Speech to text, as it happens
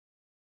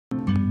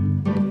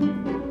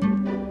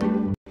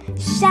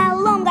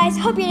guys,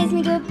 hope your day's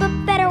been good, but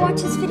better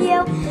watch this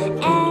video.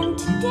 And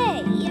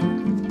today,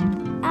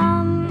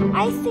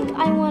 I think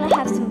I want to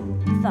have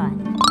some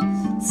fun.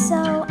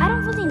 So I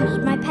don't really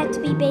need my pet to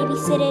be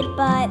babysitted,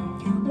 but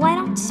why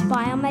not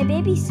spy on my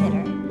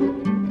babysitter?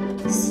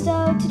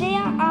 So today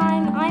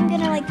I'm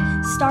gonna like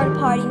start a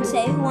party and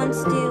say who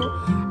wants to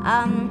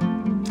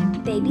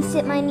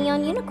babysit my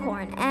neon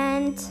unicorn,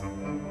 and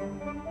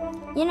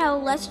you know,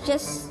 let's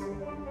just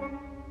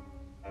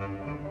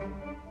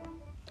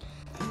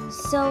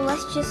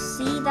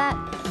see that,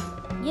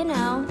 you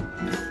know,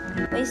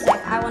 wait a sec,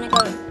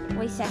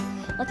 wait a sec,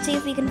 let's see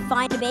if we can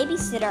find a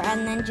babysitter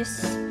and then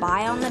just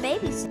spy on the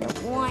babysitter.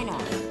 Why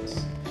not?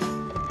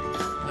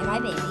 Hey, my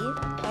baby,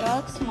 why do I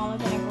look smaller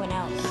than everyone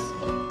else?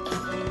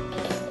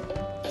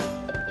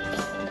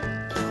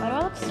 Why do I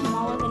look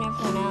smaller than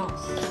everyone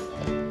else?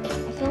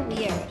 I feel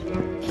weird.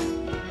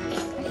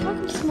 I feel like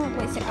I'm small.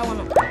 Wait a sec, I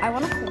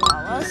want a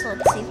koala, so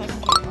let's see if I can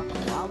get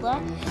a koala.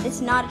 This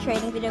is not a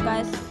trading video,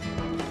 guys.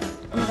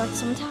 Oh my god,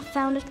 someone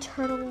found a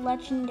turtle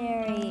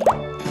legendary.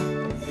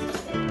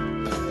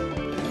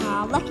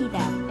 Aw, lucky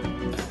them.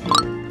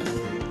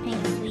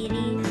 Thanks,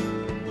 sweetie.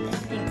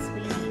 Thanks,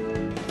 sweetie.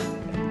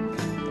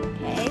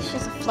 Okay, she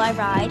has a fly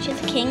ride. She has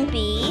a king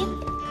bee.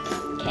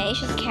 Okay,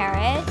 she has a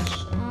carriage.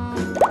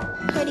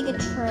 Pretty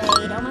good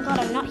trade. Oh my god,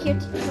 I'm not here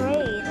to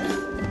trade.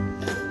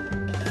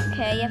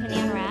 Okay, you have a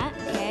neon rat.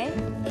 Okay.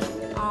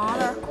 Aw,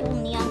 they're a cool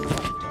neon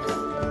collector.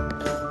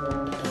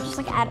 Just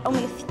like add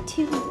only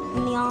 2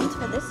 neons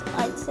for this,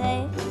 I'd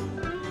say.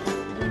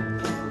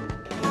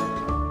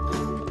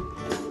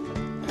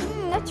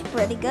 That's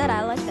pretty good.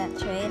 I like that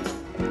trade.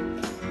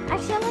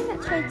 Actually, I like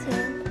that trade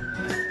too.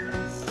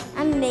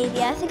 And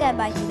maybe I think I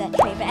might do that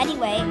trade. But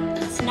anyway,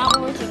 it's not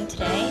what we're doing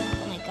today.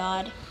 Oh my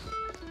god.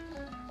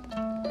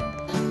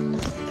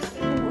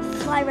 Ooh, a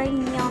fly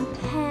riding neon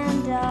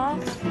panda.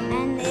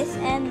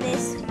 And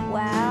this.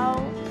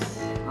 Wow.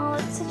 Oh,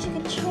 it's such a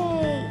good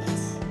trade.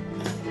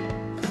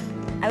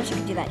 I wish I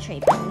could do that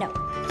trade, but no.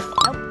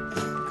 Nope.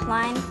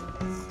 Decline.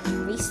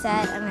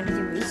 Reset. I'm gonna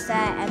do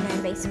reset, and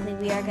then basically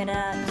we are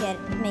gonna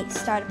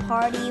start a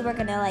party. We're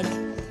gonna like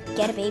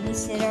get a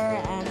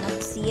babysitter, and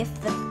let's see if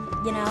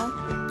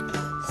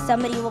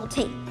somebody will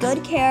take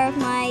good care of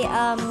my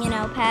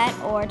pet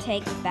or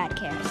take bad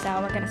care.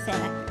 So we're gonna say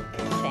that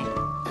thing.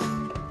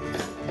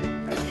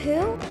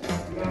 Who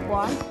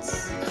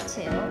wants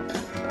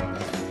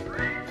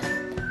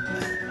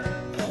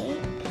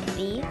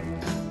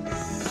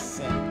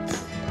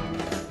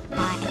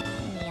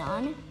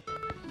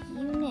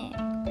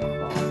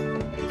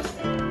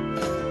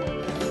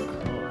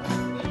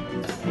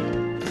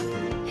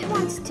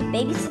to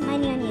babysit my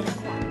neon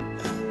unicorn?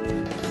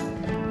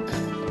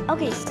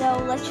 Okay, so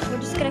we're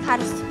just gonna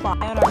kind of spy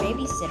on our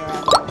babysitter,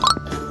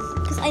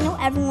 because I know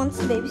everyone wants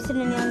to babysit a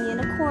neon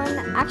unicorn.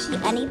 Actually,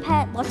 any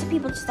pet. Lots of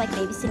people just like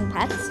babysitting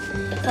pets.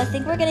 So I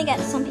think we're gonna get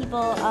some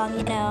people,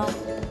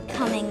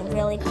 coming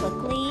really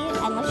quickly,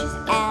 and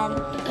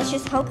let's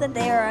just hope that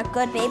they are a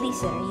good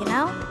babysitter. You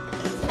know?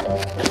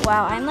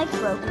 Wow, I'm like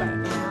broke right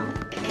now.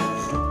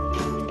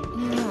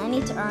 I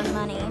need to earn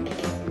money.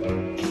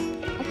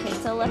 Okay,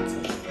 so let's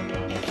see.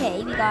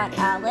 Okay, we got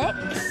Alex.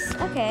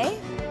 Okay.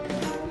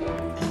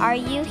 Are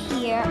you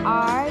here?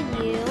 Are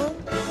you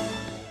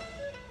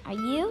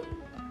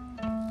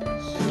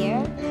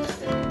here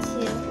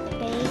to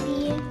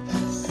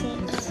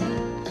babysit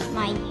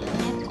my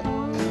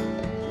unicorn?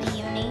 My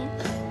uni?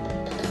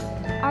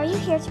 Are you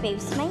here to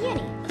babysit my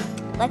uni?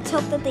 Let's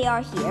hope that they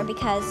are here,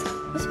 because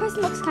this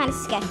person looks kind of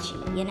sketchy,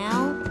 you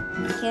know?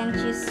 Can't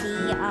you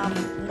see?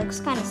 Looks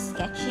kind of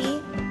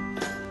sketchy.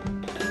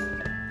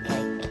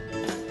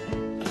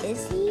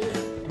 Is he?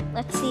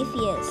 Let's see if he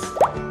is.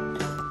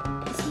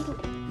 Is he?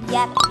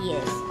 Yep, he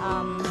is.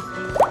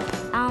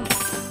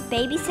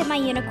 Babysit my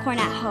unicorn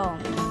at home.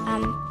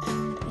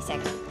 Wait a sec.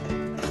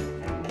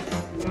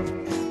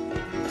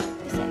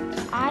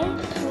 I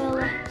will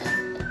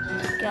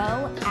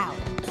go out.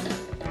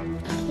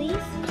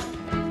 Please,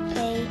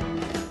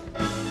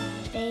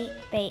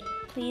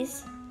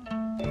 please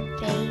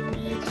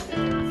babysit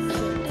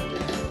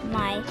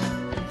my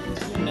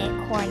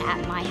unicorn at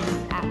my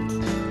house.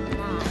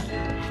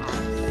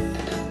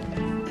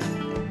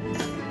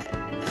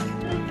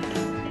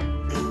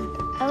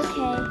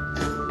 Okay,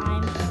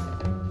 I'm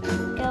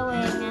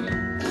going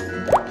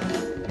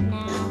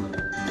now.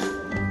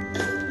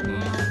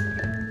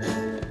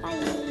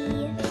 Bye.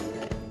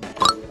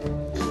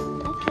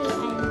 Okay,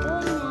 I'm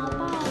going now.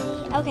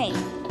 Bye. Okay,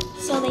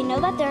 so they know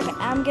that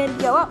I'm gonna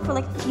go out for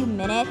like a few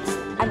minutes.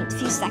 A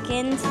few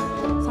seconds. So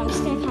I'm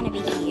just gonna kind of be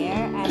here.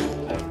 And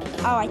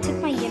oh, I took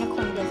my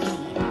unicorn with me.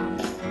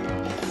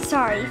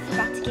 Sorry,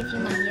 forgot to give you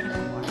my unicorn.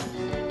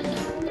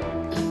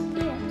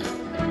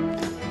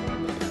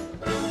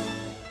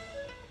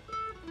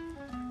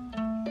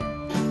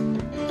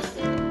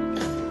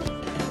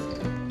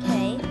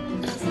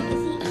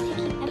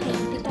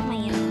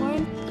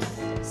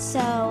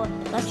 So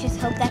let's just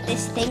hope that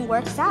this thing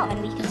works out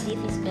and we can see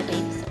if he's a good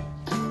babysitter.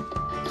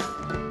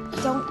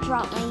 Don't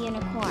drop my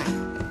unicorn.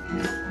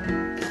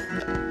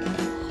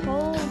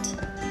 Hold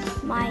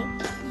my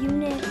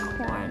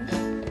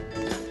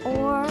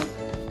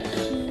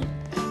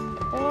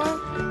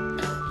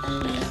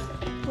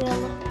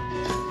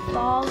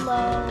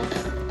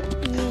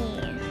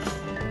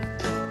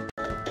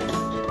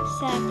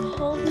sec.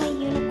 Hold my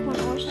unicorn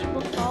or she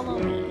will follow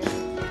me.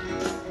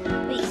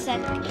 Wait a sec.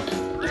 Is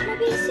my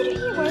babysitter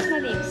here? Where's my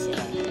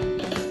babysitter?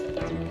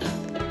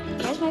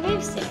 Where's my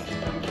babysitter?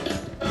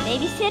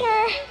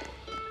 Babysitter!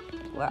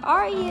 Where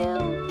are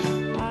you?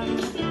 Are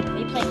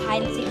you playing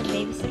hide and seek with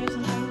babysitter or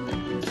something?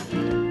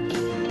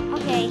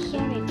 Okay,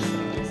 here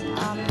babysitter is.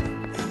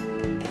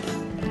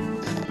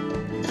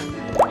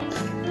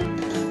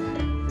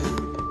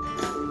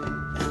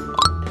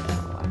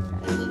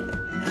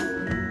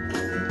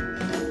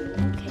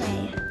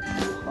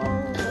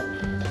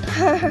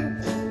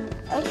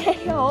 Okay,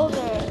 hold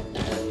her.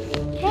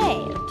 Hey,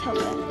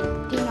 Toga,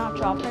 do not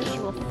drop her. She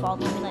will follow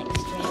me like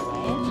straight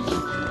away.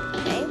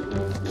 Okay.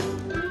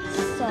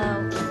 So,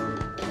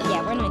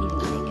 yeah, we're not even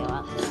gonna go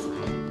out this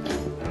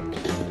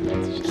time.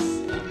 Let's just.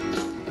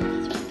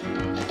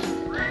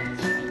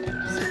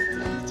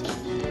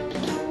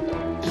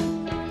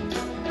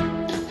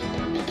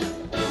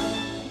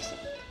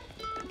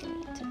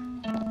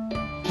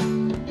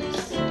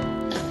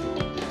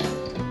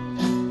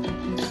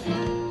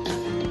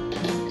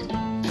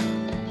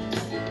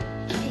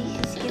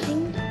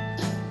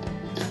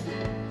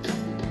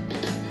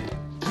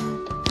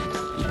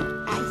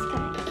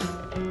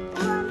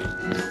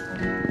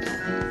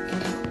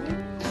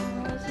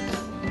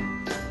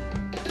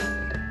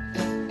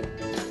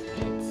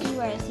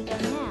 Where is he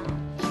going now?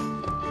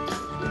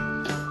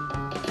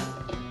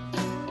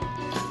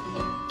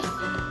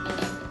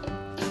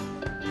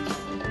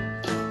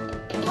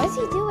 What's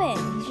he doing?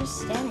 He's just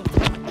standing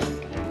there.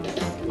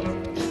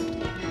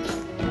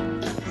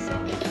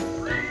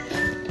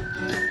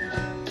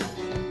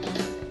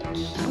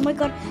 Oh my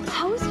god,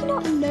 how is he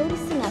not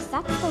noticing us?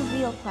 That's the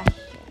real question.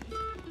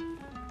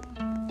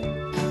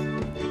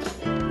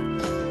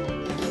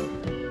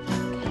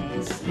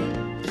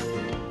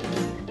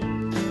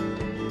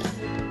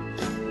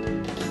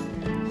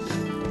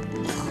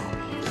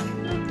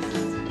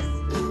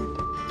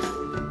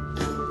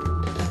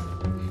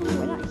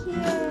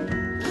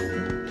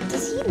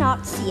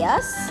 Not see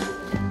us?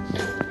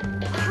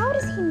 How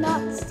does he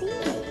not see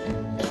me?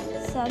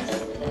 So I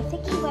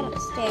think he went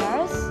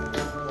upstairs.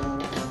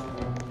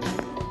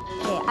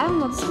 Okay, I don't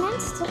know, this man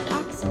still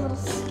acts a little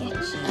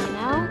sketchy, you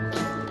know?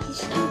 He's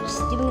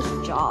just doing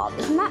his job.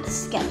 Isn't that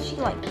sketchy?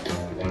 Like,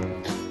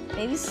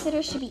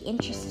 babysitter should be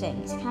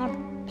interesting. He's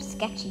kind of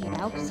sketchy, you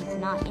know, because he's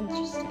not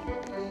interesting.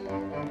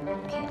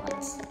 Okay,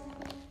 let's...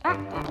 oh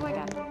my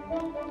god.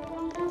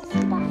 Does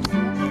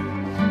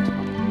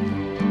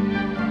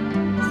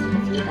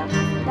he not see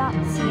us? Not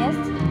see us.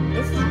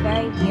 This is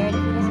very weird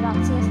if he does not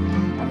see us.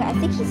 Okay, I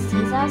think he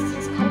sees us.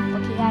 He's kind of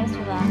looking at us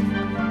with a,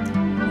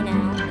 you know,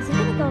 is he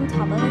gonna go on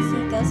top of us? He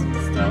goes up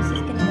the stairs,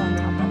 he's gonna go on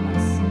top of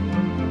us.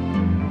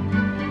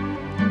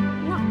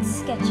 Not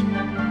sketchy.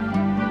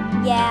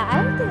 Yeah, I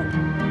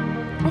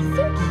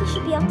think he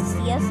should be able to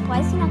see us. Why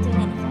is he not doing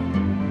anything?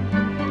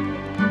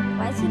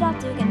 Why is he not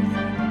doing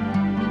anything?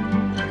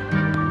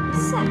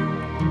 Seth,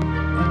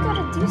 you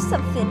gotta do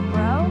something,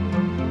 bro.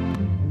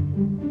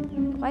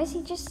 Why is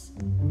he just...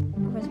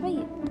 where's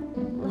my...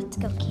 let's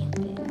go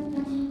camping.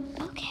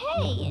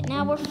 Okay,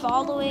 now we're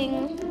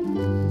following...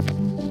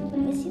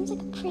 it seems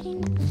like a pretty...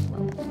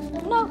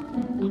 no!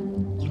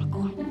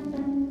 Unicorn.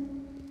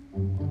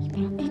 You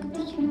better pick up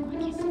the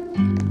unicorn, yes.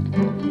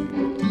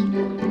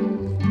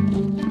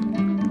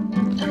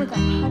 Oh my god,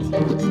 how does he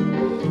not see?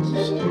 He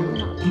should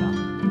not drop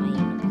my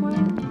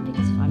unicorn,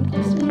 because if I'm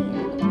close to my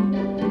unicorn...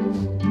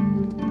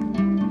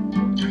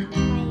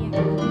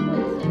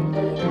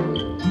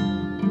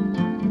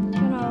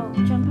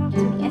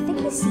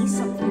 see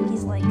something.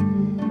 He's like,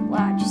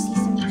 wow, I just see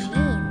some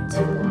jeans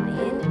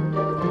flying.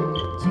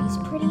 So he's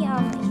pretty,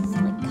 he's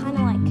like, kind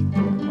of like,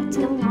 what's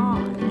going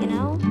on, you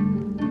know?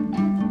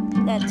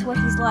 That's what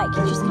he's like.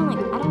 He's just kind of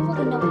like, I don't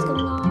really know what's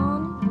going on.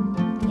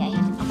 Yeah,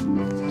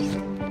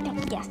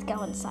 yes,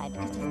 go inside,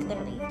 because he's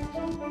literally,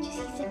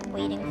 he's like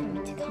waiting for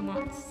me to come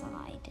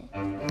outside.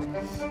 Okay,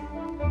 let's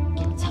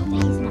hope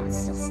that he's not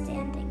still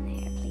standing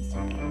there. Please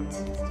don't get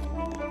still standing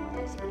there.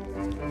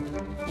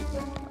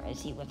 Where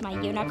is he with my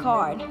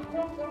unicorn?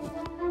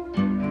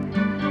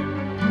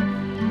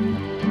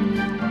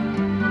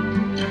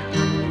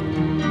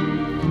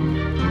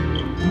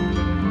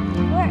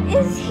 Where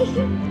is he? I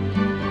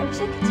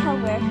wish I could tell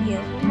where he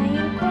is with my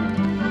unicorn.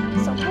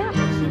 So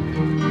apparently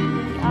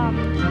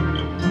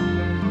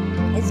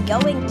he is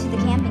going to the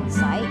camping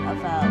site of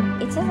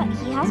it says that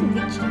he hasn't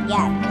reached it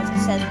yet because it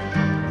says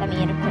that my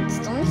unicorn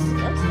still needs to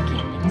go to the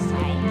camping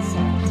site, so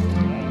it's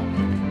weird.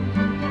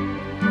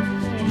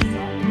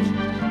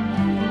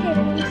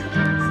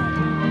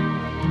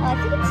 I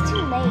think it's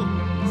too late,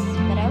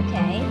 but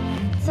okay.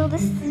 So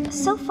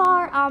so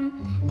far,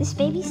 this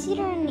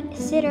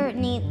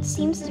babysitter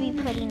seems to be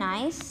pretty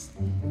nice,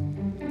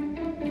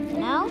 you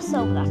know.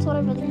 So that's what I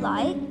really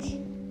like.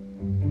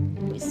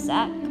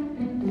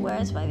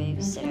 Where's my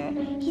babysitter?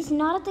 He's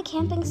not at the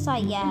camping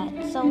site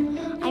yet, so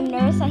I'm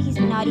nervous that he's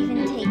not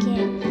even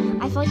taking.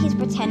 I feel like he's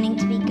pretending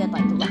to be good,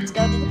 like let's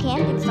go to the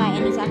camping site,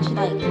 and he's actually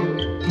like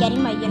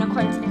getting my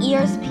unicorn's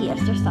ears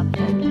pierced or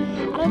something.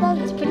 I don't know.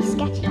 He's pretty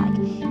sketchy. Like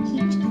he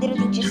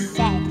literally just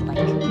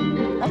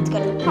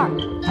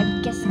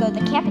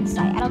camping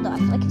site. I don't know. I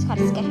feel like it's kind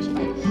of sketchy.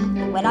 Like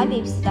when I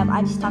babysit them,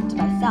 I just talk to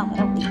myself. I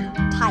don't really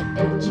type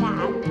in the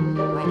chat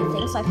or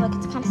anything. So I feel like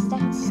it's kind of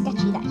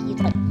sketchy that he's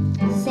like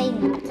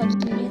saying that. It's like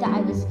he knew that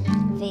I was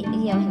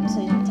videoing him, so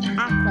he wanted to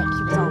act like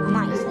he was all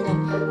nice, and then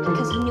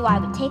because he knew I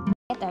would take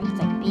it there, he's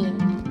like being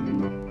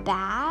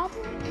bad,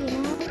 you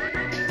know?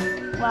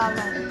 Well,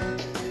 like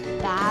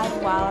bad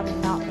while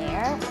I'm not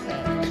there.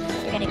 Okay,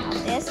 forgetting all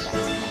this. That's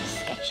kind of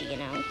sketchy, you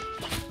know.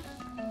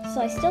 So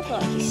I still feel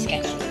like he's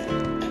sketchy.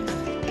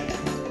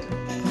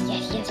 Yeah,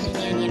 he has my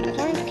man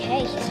unicorn. Okay,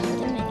 he's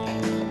holding my man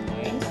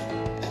unicorn.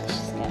 Let's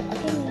just go.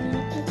 Okay, man,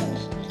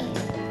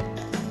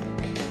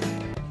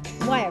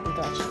 why are we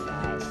glitching,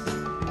 guys?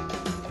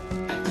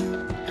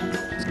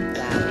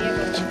 Wow, we are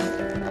glitching.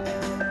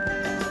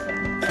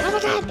 Oh my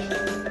god!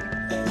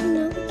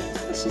 No,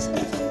 let's just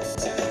hold this.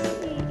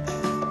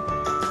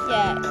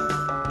 Yeah.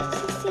 Does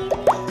he see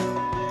me?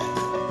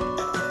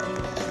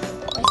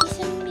 Why is he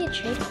sending me a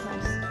trade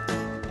request?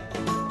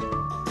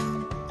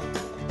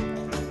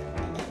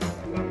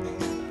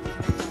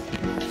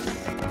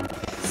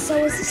 So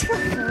is this for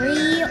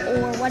free,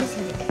 or what is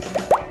he doing?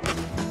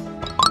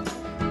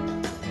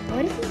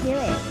 What is he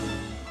doing?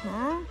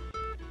 Huh?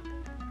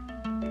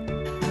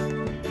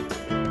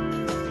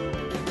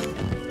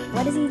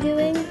 What is he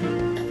doing?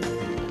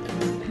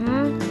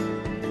 Huh?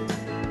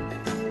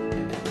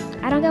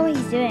 I don't know what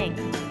he's doing.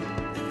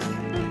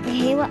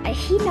 Okay, well,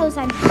 he knows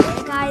I'm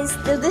here, guys.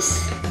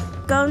 This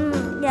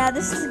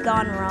has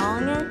gone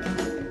wrong.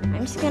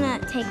 I'm just gonna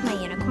take my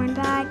unicorn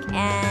back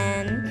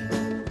and...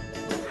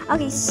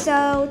 Okay,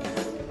 so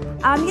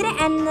I'm gonna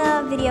end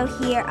the video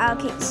here.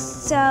 Okay,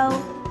 so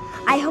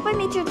I hope I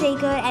made your day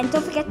good, and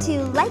don't forget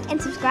to like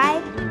and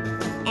subscribe,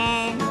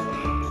 and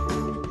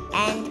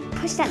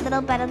push that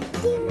little button,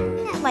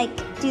 ding, like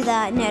do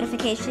the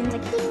notifications,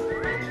 like ding.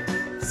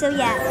 So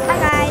yeah, bye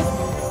guys,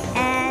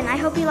 and I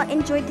hope you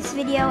enjoyed this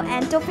video,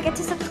 and don't forget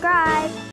to subscribe.